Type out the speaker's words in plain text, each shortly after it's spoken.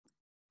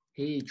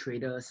Hey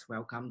traders,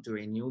 welcome to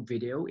a new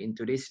video. In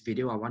today's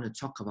video, I want to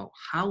talk about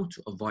how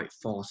to avoid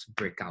false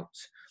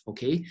breakouts.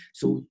 Okay,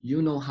 so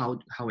you know how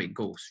it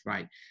goes,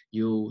 right?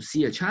 You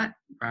see a chart,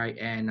 right,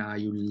 and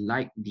you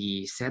like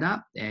the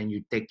setup and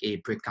you take a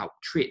breakout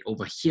trade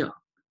over here.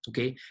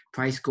 Okay,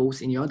 price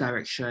goes in your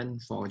direction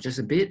for just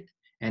a bit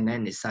and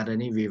then it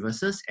suddenly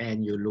reverses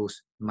and you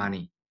lose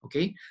money.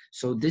 Okay,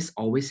 so this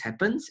always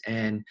happens,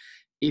 and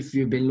if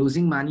you've been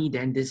losing money,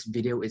 then this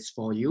video is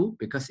for you,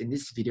 because in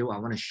this video, I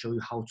want to show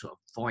you how to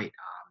avoid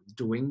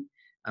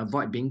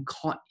being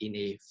caught in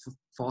a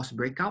false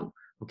breakout.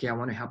 Okay, I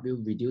want to help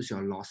you reduce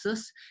your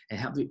losses and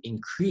help you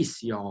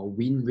increase your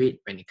win rate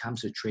when it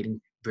comes to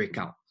trading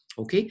breakout.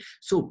 Okay,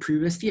 so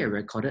previously I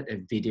recorded a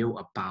video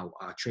about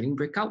trading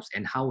breakouts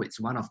and how it's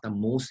one of the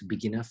most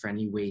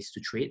beginner-friendly ways to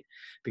trade,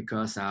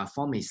 because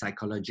from a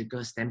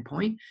psychological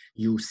standpoint,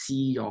 you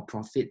see your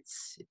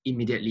profits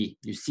immediately.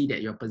 You see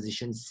that your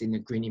position's in the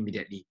green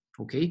immediately.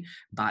 Okay,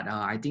 but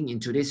I think in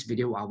today's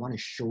video, I want to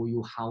show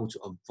you how to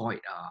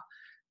avoid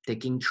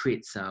taking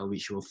trades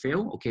which will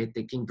fail. Okay,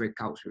 taking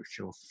breakouts which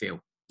will fail.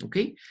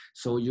 Okay,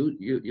 so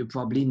you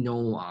probably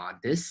know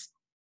this.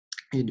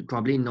 You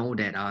probably know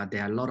that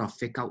there are a lot of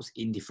fake outs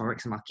in the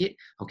Forex market,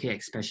 okay,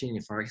 especially in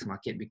the Forex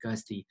market,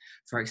 because the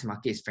Forex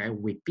market is very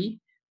whippy.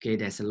 Okay,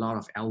 there's a lot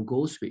of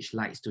algos which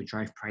likes to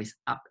drive price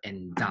up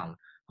and down.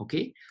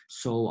 Okay,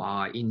 so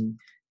in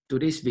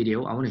today's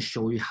video, I want to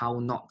show you how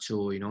not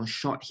to,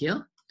 short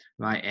here,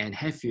 right, and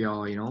have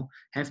your,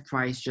 have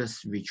price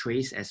just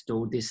retrace as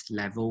though this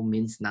level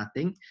means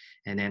nothing,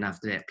 and then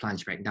after that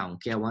plunge back down.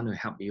 Okay, I want to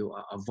help you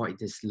avoid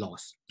this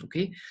loss.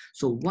 Okay,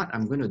 so what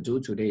I'm going to do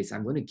today is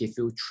I'm going to give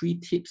you 3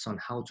 tips on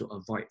how to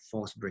avoid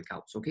false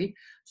breakouts. Okay,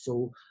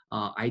 so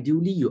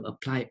ideally you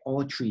apply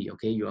all 3.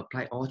 Okay, you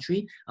apply all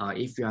 3.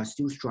 If you are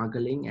still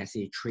struggling as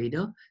a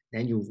trader,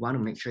 then you want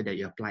to make sure that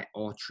you apply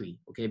all 3.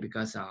 Okay,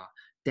 because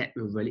that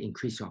will really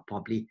increase your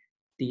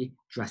probability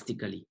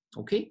drastically.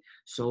 Okay,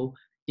 so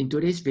in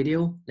today's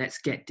video, let's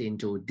get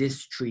into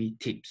these 3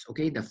 tips.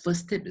 Okay, the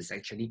first tip is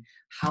actually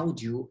how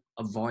do you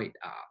avoid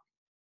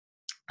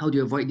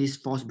this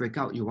false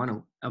breakout. You want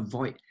to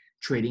avoid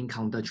trading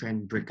counter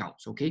trend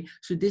breakouts. Okay,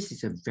 so this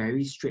is a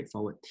very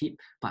straightforward tip,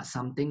 but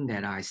something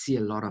that I see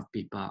a lot of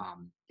people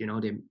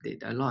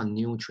a lot of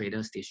new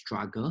traders, they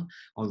struggle,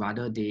 or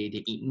rather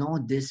they ignore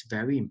this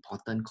very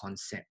important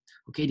concept.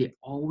 Okay, they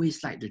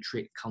always like to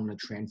trade counter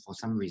trend for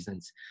some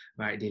reasons,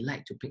 right? They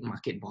like to pick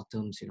market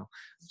bottoms,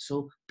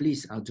 so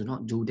please do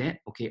not do that.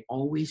 Okay,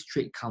 always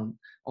trade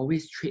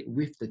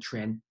with the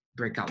trend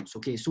breakouts.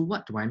 Okay, so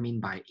what do I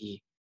mean by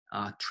a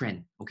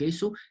trend? Okay,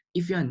 so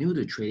if you are new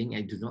to trading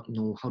and do not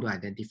know how to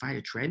identify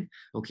a trend,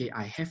 okay,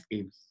 I have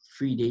a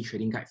 3-day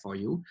trading guide for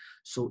you.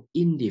 So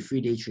in the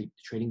 3-day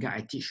trading guide,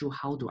 I teach you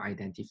how to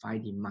identify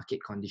the market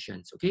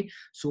conditions. Okay,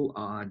 so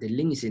the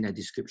link is in the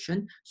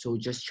description, so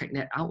just check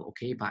that out.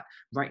 Okay, but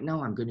right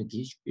now I'm going to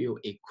give you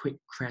a quick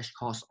crash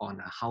course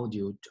on how do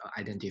you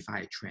identify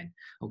a trend.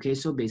 Okay,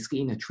 so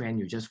basically in a trend,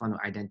 you just want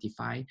to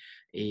identify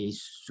a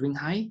swing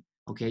high.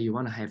 Okay, you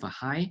want to have a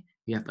high,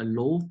 you have a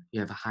low, you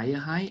have a higher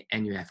high,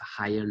 and you have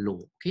a higher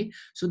low. Okay,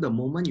 so the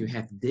moment you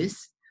have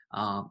this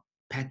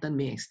pattern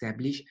being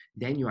established,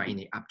 then you are in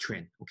an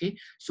uptrend. Okay,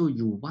 so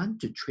you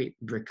want to trade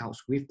breakouts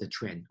with the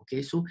trend.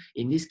 Okay, so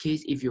in this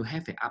case, if you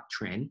have an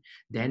uptrend,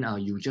 then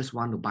you just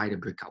want to buy the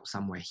breakout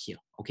somewhere here.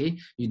 Okay,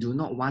 you do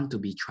not want to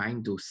be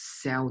trying to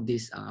sell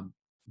this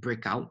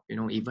breakout,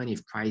 even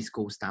if price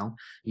goes down.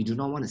 You do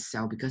not want to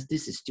sell because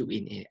this is still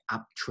in an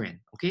uptrend.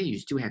 Okay, you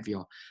still have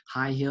your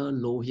high here,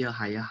 low here,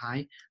 higher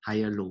high,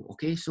 higher low.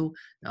 Okay, so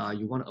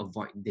you want to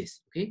avoid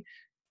this. Okay,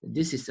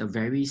 this is a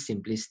very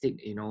simplistic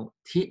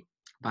tip,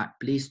 but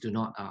please do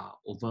not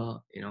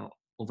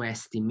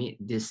overestimate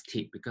this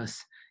tip,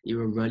 because it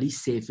will really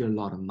save you a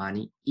lot of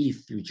money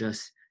if you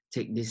just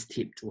take this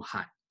tip too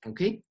hard.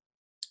 Okay,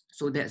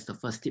 so that's the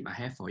first tip I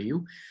have for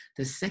you.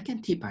 The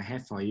second tip I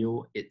have for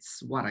you,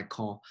 it's what I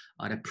call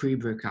the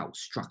pre-breakout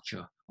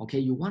structure. Okay,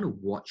 you want to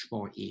watch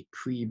for a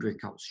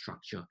pre-breakout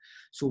structure.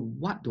 So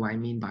what do I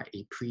mean by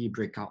a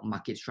pre-breakout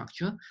market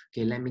structure?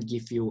 Okay, let me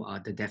give you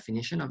the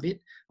definition of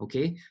it.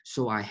 Okay,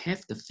 so I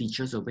have the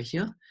features over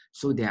here.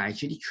 So there are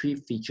actually 3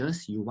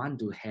 features. You want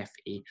to have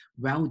a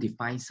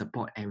well-defined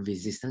support and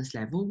resistance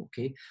level.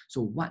 Okay,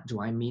 so what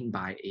do I mean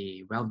by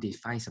a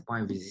well-defined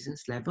support and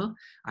resistance level?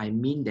 I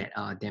mean that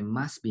there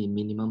must be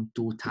minimum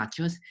 2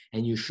 touches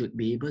and you should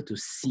be able to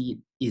see it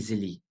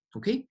easily.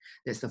 Okay,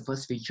 that's the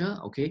first feature.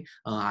 Okay,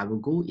 I will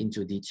go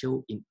into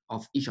detail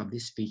of each of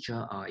these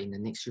feature in the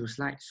next few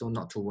slides, so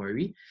not to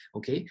worry.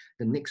 Okay,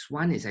 the next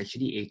one is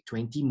actually a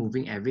 20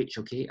 moving average.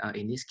 Okay,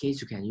 in this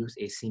case, you can use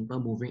a simple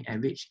moving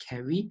average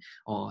carry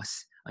or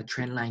a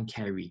trend line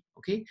carry.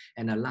 Okay,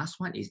 and the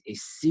last one is a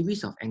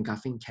series of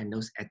engulfing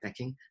candles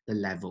attacking the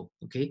level.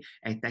 Okay,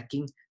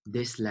 attacking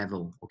this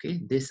level.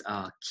 Okay, this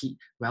key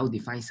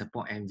well-defined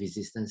support and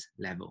resistance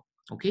level.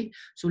 Okay,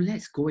 so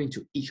let's go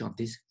into each of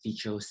these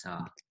features.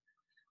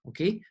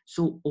 Okay,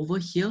 so over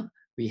here,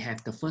 we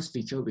have the first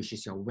feature, which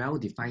is your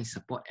well-defined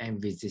support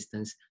and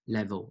resistance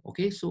level.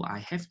 Okay, so I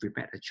have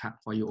prepared a chart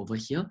for you over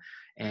here,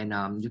 and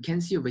you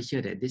can see over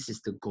here that this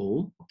is the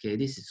goal. Okay,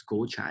 this is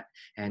goal chart,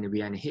 and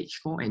we are in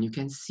H4, and you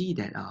can see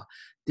that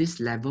this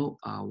level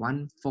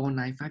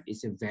 1495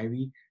 is a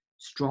very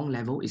strong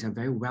level, is a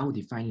very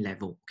well-defined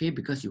level. Okay,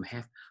 because you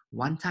have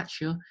one touch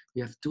here,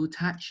 you have two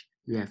touch,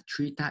 you have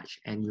three touch,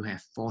 and you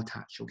have four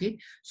touch. Okay,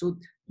 so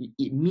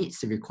it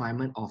meets the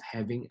requirement of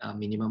having a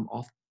minimum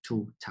of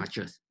two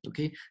touches.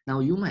 Okay, now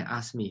you might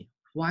ask me,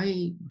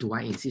 why do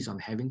I insist on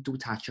having two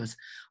touches?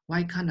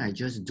 Why can't I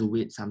just do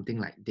it something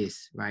like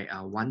this, right?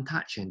 One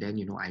touch, and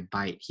then I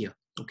buy it here.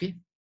 Okay,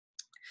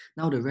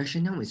 now the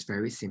rationale is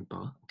very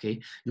simple.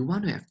 Okay, you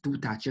want to have two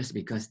touches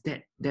because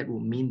that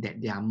would mean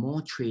that there are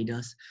more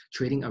traders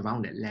trading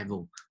around that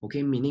level.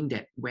 Okay, meaning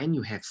that when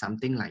you have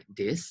something like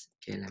this,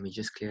 okay, let me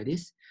just clear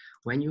this.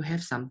 When you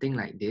have something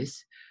like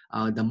this,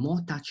 the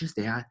more touches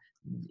there are,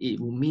 it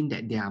will mean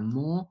that there are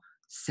more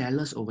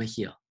sellers over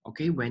here.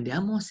 Okay, when there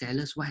are more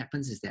sellers, what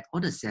happens is that all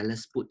the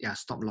sellers put their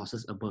stop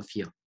losses above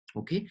here.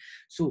 Okay,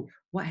 so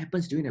what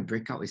happens during a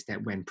breakout is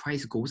that when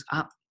price goes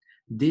up,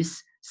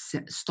 this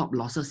stop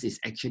losses is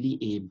actually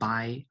a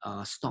buy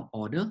stop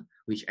order,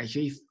 which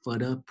actually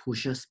further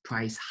pushes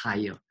price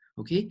higher.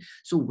 Okay,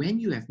 so when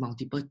you have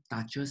multiple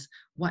touches,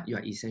 what you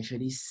are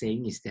essentially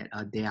saying is that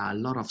there are a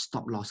lot of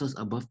stop losses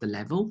above the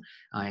level,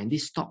 and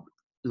these stop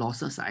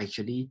losses are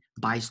actually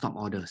buy stop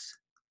orders.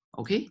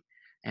 Okay,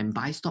 and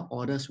buy stop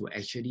orders will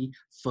actually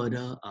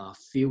further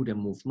fuel the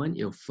movement.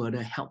 It will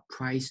further help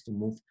price to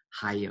move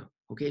higher.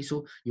 Okay,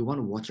 so you want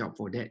to watch out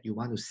for that. You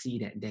want to see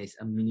that there is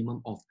a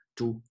minimum of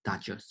two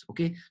touches.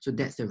 Okay, so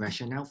that's the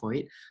rationale for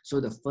it. So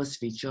the first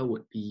feature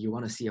would be you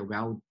want to see a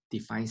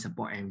well-defined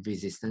support and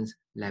resistance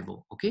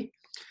level. Okay,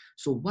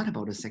 so what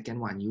about the second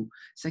one?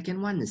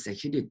 Second one is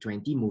actually the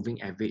 20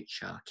 moving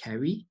average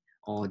carry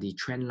or the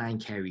trend line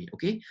carry.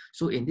 Okay,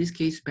 so in this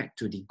case, back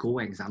to the goal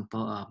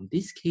example,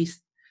 this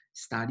case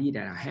study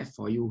that I have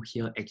for you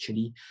here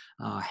actually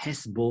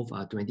has both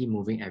 20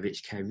 moving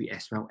average carry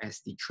as well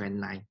as the trend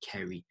line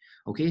carry.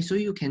 Okay, so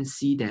you can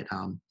see that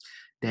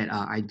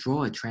I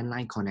draw a trend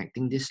line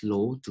connecting this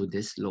low to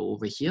this low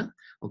over here.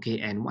 Okay,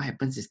 and what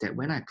happens is that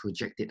when I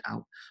project it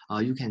out,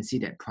 you can see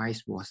that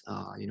price was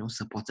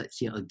supported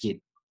here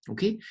again.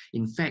 Okay,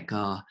 in fact,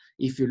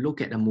 if you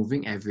look at the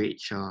moving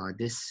average,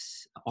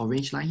 this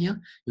orange line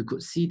here, you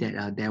could see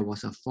that there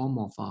was a form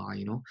of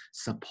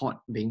support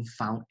being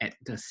found at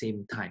the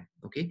same time.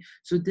 Okay,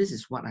 so this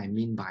is what I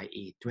mean by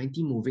a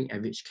 20 moving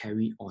average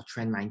carry or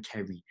trend line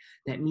carry.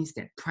 That means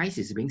that price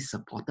is being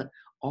supported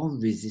or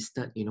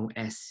resisted,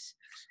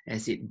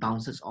 as it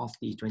bounces off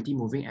the 20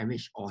 moving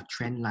average or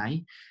trend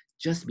line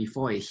just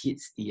before it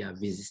hits the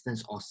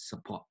resistance or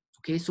support.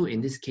 Okay, so in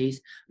this case,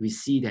 we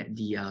see that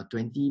the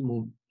 20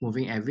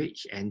 moving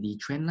average and the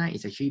trend line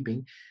is actually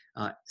being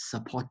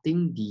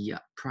supporting the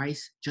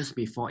price just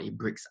before it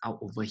breaks out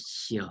over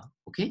here.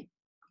 Okay,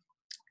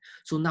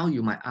 so now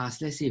you might ask,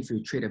 let's say if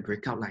you trade a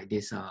breakout like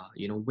this,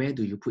 where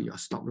do you put your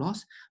stop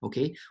loss?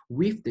 Okay,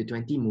 with the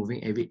 20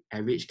 moving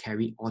average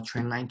carry or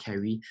trend line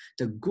carry,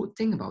 the good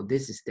thing about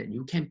this is that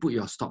you can put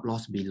your stop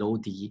loss below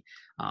the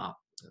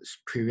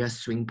previous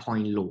swing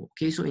point low.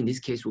 Okay, so in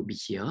this case would be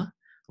here.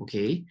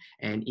 Okay,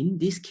 and in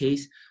this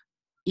case,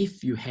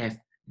 if you have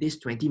this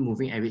 20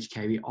 moving average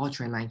carry or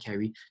trend line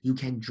carry, you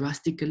can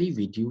drastically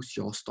reduce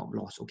your stop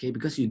loss. Okay,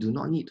 because you do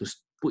not need to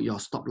put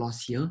your stop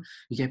loss here,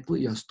 you can put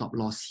your stop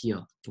loss here.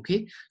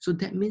 Okay, so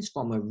that means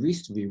from a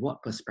risk reward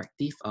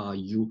perspective,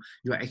 you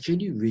are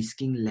actually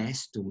risking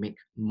less to make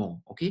more.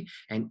 Okay,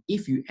 and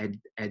if you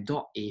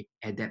adopt a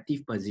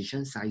adaptive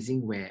position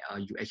sizing where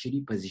you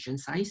actually position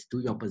size, do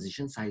your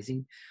position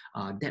sizing,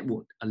 that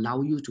would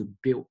allow you to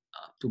build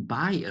to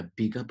buy a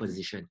bigger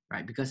position,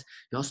 right? Because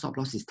your stop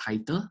loss is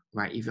tighter,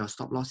 right? If your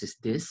stop loss is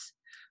this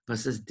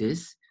versus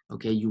this,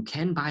 okay, you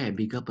can buy a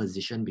bigger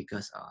position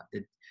because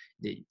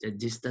the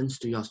distance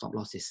to your stop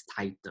loss is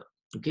tighter.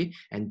 Okay,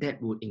 and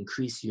that would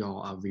increase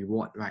your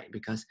reward, right?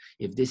 Because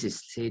if this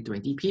is say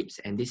 20 pips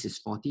and this is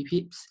 40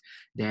 pips,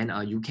 then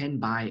you can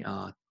buy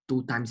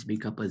 2 times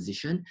bigger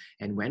position,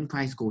 and when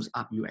price goes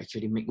up, you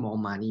actually make more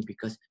money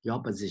because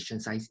your position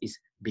size is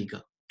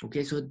bigger.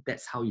 Okay, so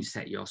that's how you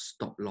set your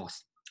stop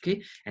loss.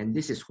 Okay, and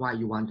this is why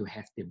you want to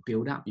have the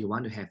build up. You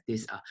want to have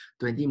this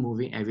 20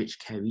 moving average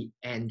carry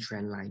and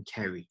trend line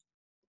carry.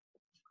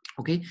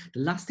 Okay,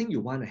 the last thing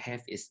you want to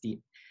have is the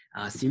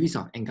series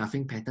of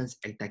engulfing patterns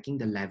attacking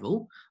the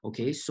level.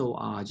 Okay, so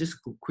just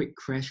a quick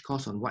crash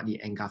course on what the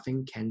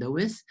engulfing candle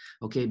is.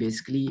 Okay,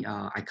 basically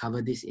I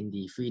covered this in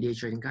the 3-day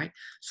trading guide.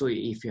 So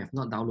if you have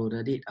not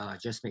downloaded it,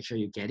 just make sure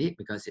you get it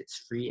because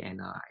it's free, and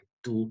I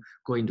do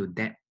go into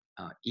depth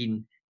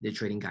in the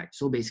trading guide.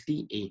 So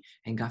basically a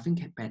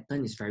engulfing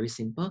pattern is very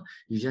simple.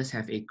 You just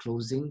have a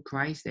closing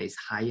price that is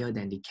higher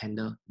than the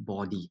candle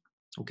body.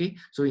 Okay,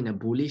 so in a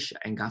bullish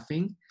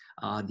engulfing,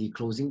 the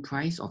closing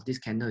price of this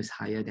candle is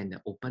higher than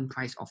the open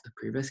price of the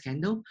previous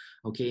candle.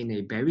 Okay, in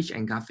a bearish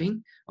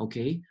engulfing,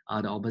 okay,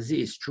 the opposite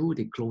is true.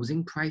 The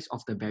closing price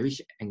of the bearish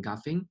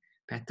engulfing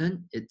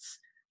pattern, it's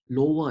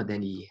lower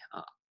than the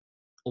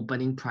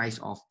opening price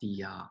of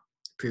the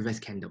previous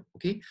candle.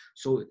 Okay,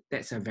 so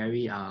that's a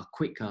very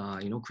quick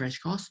crash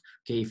course.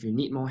 Okay, if you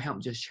need more help,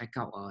 just check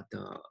out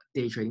the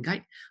day trading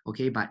guide.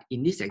 Okay, but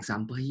in this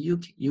example,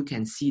 you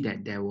can see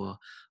that there were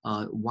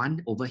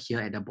one over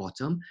here at the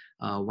bottom,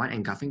 one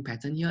engulfing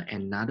pattern here,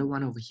 and another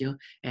one over here,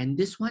 and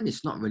this one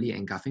is not really an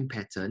engulfing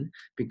pattern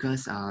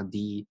because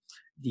the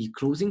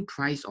closing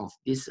price of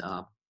this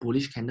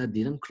bullish candle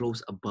didn't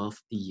close above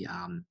the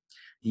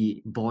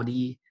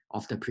body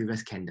of the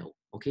previous candle.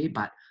 Okay,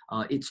 but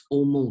it's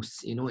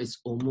almost, it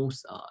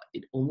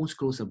almost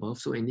closed above.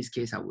 So in this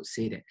case, I would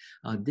say that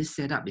this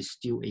setup is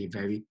still a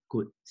very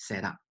good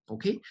setup.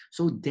 Okay,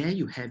 so there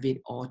you have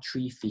it, all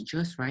three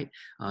features, right?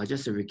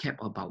 Just a recap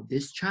about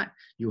this chart.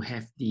 You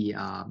have the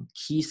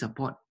key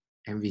support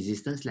and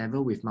resistance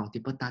level with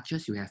multiple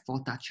touches. You have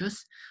 4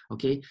 touches.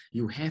 Okay,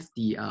 you have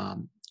the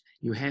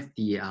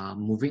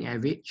moving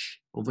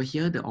average over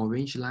here, the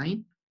orange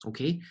line.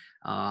 Okay,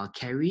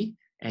 carry,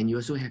 and you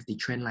also have the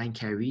trend line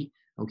carry.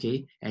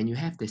 Okay, and you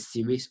have the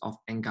series of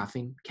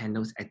engulfing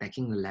candles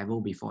attacking the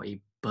level before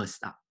it bursts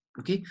up.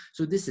 Okay,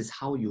 so this is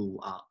how you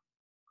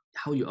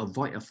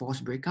avoid a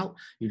false breakout.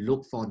 You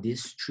look for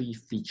these 3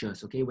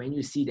 features. Okay, when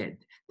you see that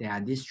there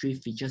are these 3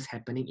 features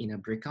happening in a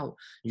breakout,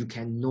 you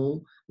can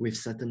know with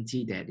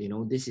certainty that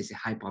this is a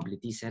high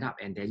probability setup,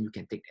 and then you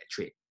can take that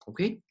trade.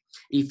 Okay,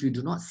 if you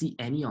do not see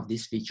any of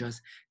these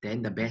features,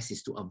 then the best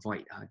is to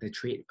avoid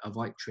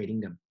avoid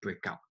trading the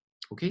breakout.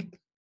 Okay.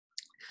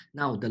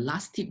 Now, the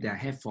last tip that I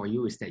have for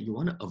you is that you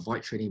want to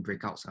avoid trading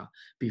breakouts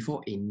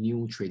before a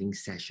new trading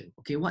session.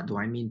 Okay, what do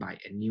I mean by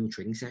a new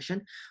trading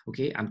session?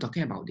 Okay, I'm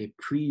talking about the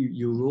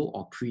pre-Euro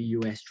or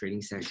pre-US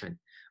trading session.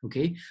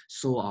 Okay,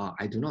 so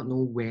I do not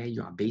know where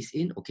you are based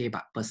in. Okay,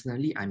 but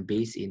personally, I'm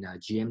based in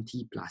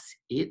GMT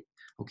 +8.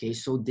 Okay,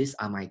 so these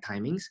are my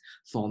timings.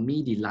 For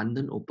me, the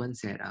London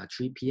opens at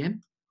 3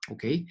 p.m.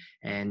 Okay,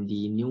 and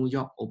the New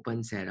York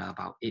opens at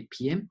about 8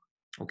 p.m.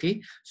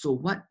 Okay, so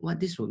what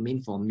this would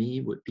mean for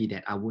me would be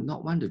that I would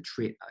not want to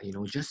trade,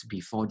 just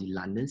before the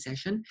London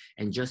session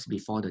and just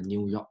before the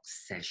New York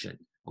session.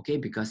 Okay,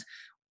 because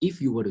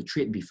if you were to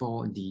trade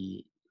before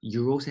the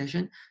Euro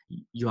session,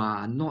 you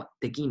are not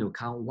taking into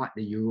account what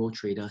the Euro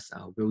traders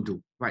will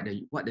do, right?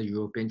 What the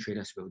European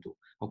traders will do.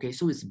 Okay,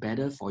 so it's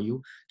better for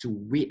you to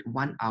wait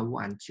 1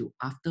 hour until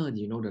after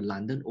the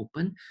London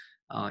Open.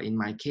 In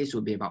my case,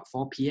 would be about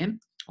 4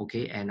 p.m.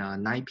 Okay, and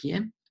 9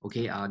 p.m.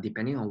 Okay,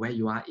 depending on where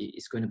you are,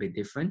 it's going to be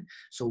different.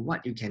 So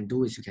what you can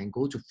do is you can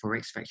go to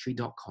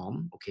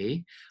forexfactory.com.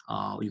 Okay,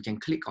 you can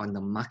click on the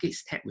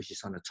markets tab, which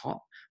is on the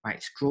top,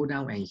 right? Scroll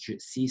down and you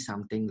should see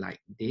something like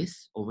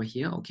this over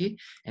here. Okay,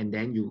 and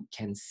then you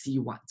can see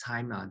what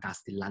time does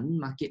the London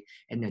market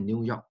and the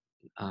New York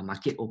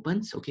market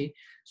opens. Okay,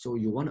 so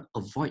you want to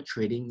avoid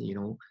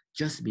trading,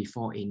 just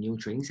before a new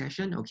trading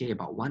session. Okay,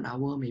 about 1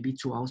 hour, maybe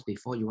 2 hours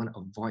before, you want to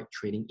avoid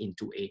trading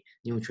into a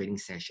new trading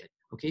session.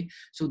 Okay,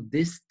 so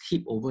this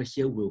tip over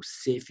here will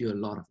save you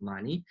a lot of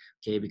money.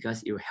 Okay,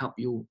 because it will help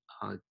you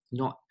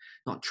not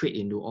trade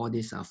into all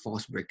these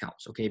false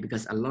breakouts. Okay,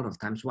 because a lot of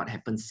times what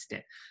happens is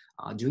that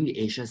during the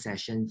Asia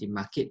session, the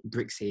market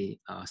breaks a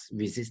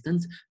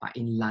resistance, but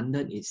in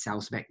London it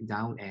sells back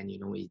down, and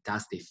it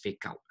does the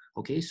fake out.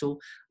 Okay, so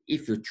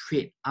if you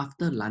trade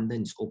after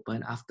London is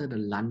open, after the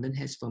London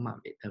has firmed up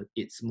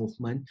its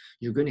movement,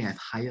 you're going to have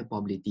higher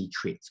probability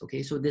trades.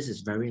 Okay, so this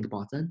is very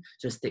important.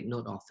 Just take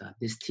note of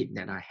this tip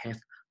that I have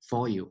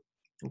for you.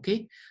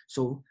 Okay,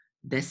 so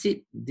that's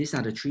it. These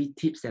are the 3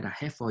 tips that I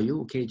have for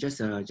you. Okay,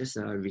 just a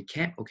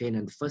recap. Okay, and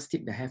then the first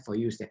tip that I have for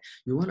you is that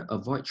you want to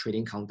avoid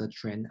trading counter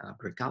trend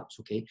breakouts.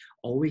 Okay,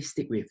 always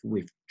stick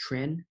with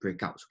trend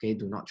breakouts. Okay,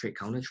 do not trade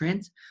counter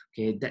trends.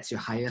 Okay, that's your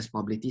highest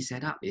probability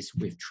setup, is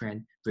with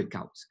trend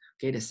breakouts.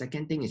 Okay, the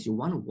second thing is you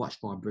want to watch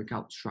for a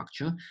breakout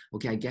structure.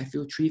 Okay, I gave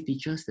you 3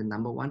 features. The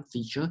number 1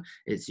 feature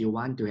is you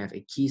want to have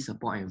a key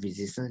support and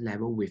resistance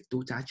level with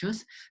 2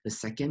 touches. The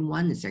second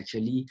one is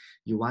actually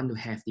you want to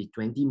have the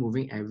 20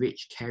 moving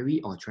average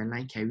carry or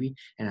trendline carry.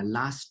 And the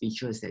last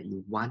feature is that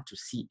you want to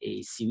see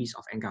a series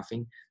of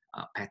engulfing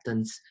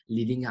patterns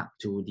leading up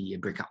to the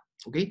breakout.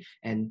 Okay,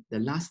 and the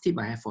last tip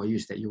I have for you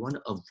is that you want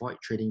to avoid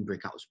trading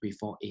breakouts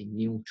before a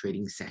new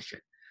trading session.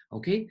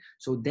 Okay,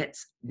 so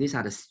these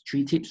are the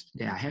 3 tips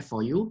that I have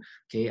for you.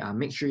 Okay,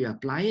 make sure you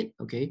apply it.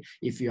 Okay,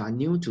 if you are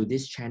new to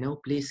this channel,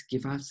 please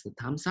give us a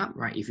thumbs up,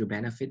 right? If you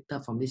benefited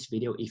from this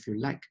video, if you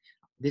like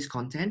this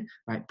content,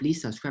 right,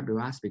 please subscribe to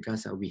us,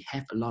 because we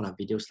have a lot of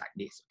videos like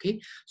this.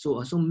 Okay, so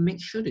also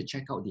make sure to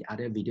check out the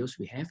other videos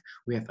we have.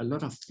 We have a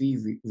lot of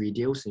free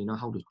videos,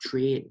 how to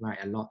trade, right?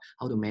 A lot,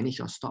 how to manage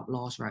your stop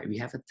loss, right? We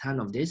have a ton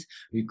of this.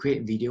 We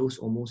create videos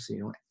almost,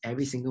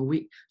 every single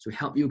week to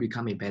help you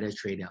become a better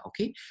trader.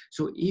 Okay,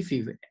 so if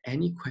you have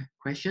any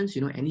questions,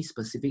 any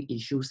specific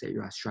issues that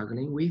you are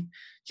struggling with,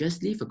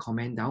 just leave a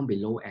comment down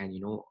below, and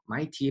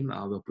my team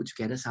will put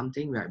together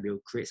something where we'll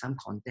create some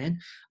content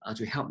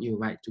to help you,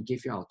 right, to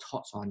give you share our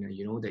thoughts on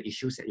the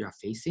issues that you are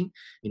facing.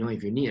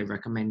 If you need a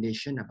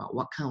recommendation about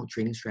what kind of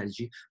trading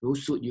strategy will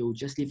suit you,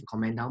 just leave a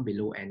comment down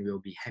below and we'll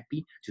be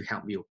happy to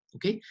help you.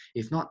 Okay,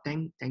 if not,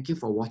 thank you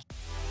for watching.